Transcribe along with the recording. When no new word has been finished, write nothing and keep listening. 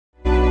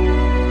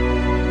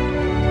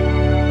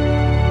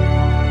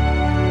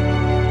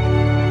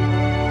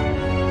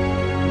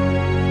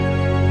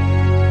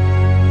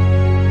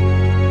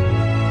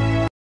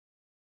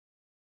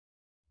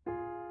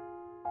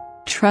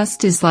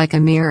Trust is like a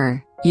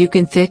mirror, you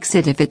can fix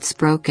it if it's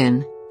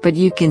broken, but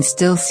you can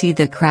still see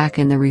the crack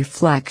in the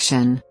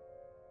reflection.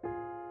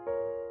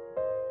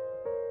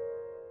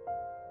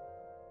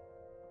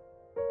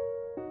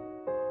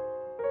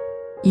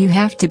 You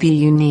have to be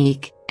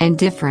unique, and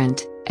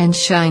different, and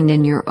shine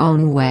in your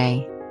own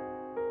way.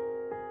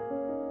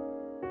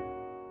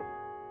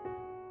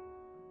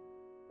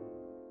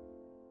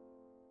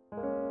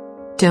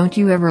 Don't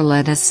you ever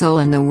let a soul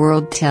in the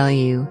world tell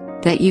you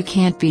that you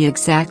can't be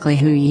exactly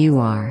who you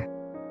are.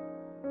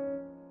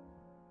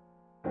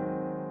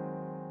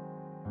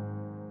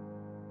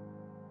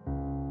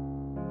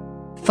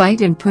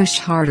 Fight and push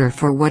harder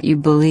for what you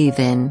believe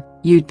in,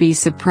 you'd be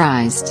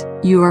surprised,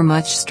 you are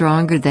much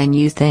stronger than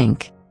you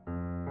think.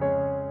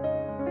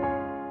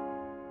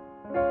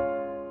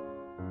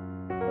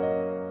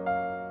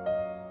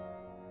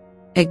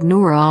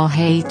 Ignore all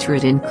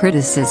hatred and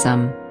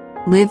criticism.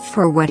 Live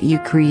for what you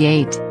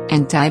create,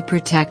 and die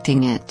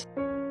protecting it.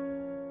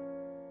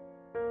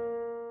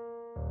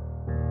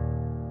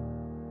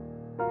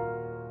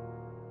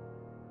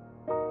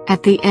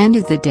 At the end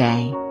of the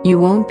day, you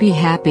won't be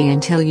happy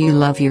until you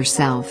love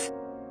yourself.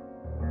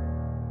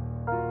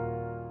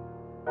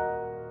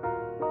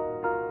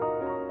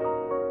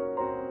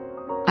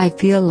 I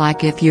feel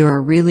like if you're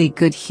a really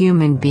good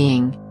human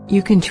being,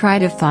 you can try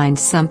to find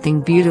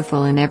something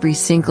beautiful in every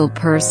single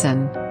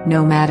person,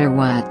 no matter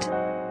what.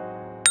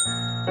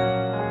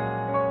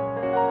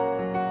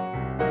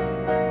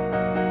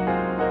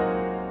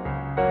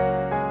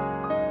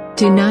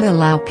 Do not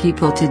allow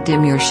people to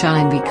dim your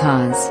shine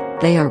because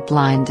they are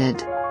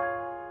blinded.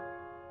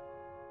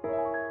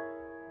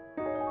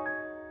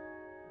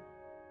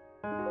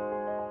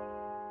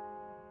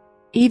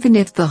 Even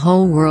if the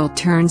whole world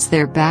turns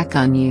their back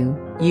on you,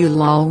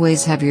 you'll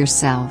always have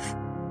yourself.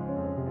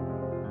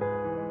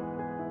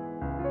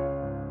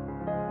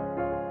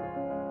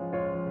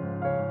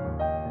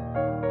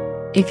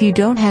 If you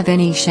don't have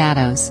any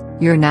shadows,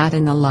 you're not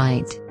in the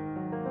light.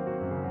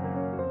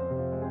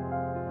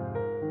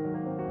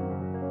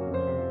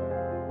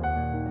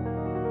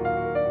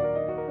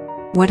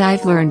 What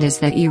I've learned is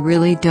that you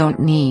really don't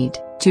need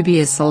to be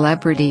a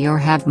celebrity or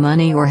have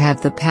money or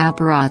have the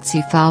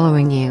paparazzi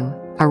following you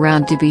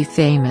around to be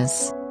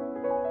famous.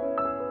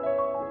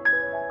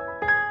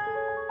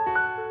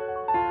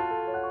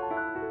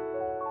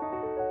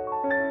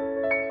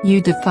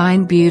 You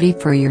define beauty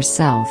for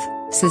yourself,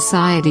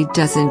 society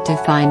doesn't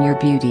define your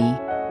beauty.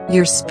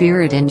 Your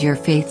spirit and your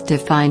faith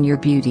define your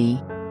beauty.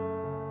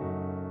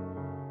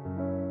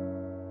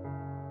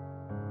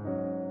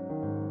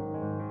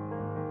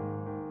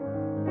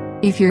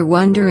 If you're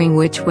wondering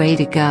which way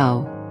to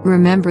go,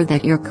 remember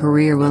that your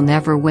career will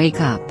never wake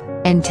up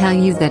and tell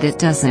you that it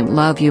doesn't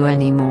love you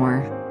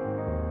anymore.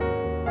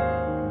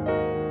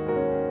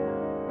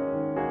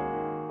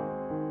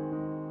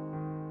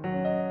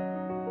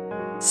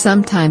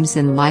 Sometimes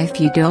in life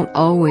you don't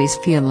always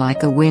feel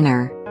like a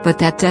winner, but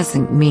that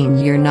doesn't mean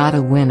you're not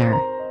a winner.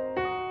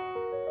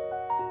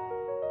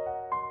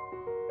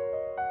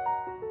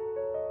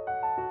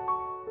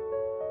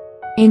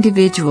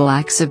 Individual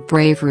acts of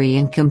bravery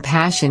and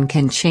compassion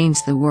can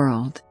change the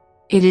world.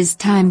 It is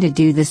time to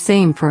do the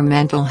same for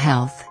mental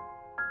health.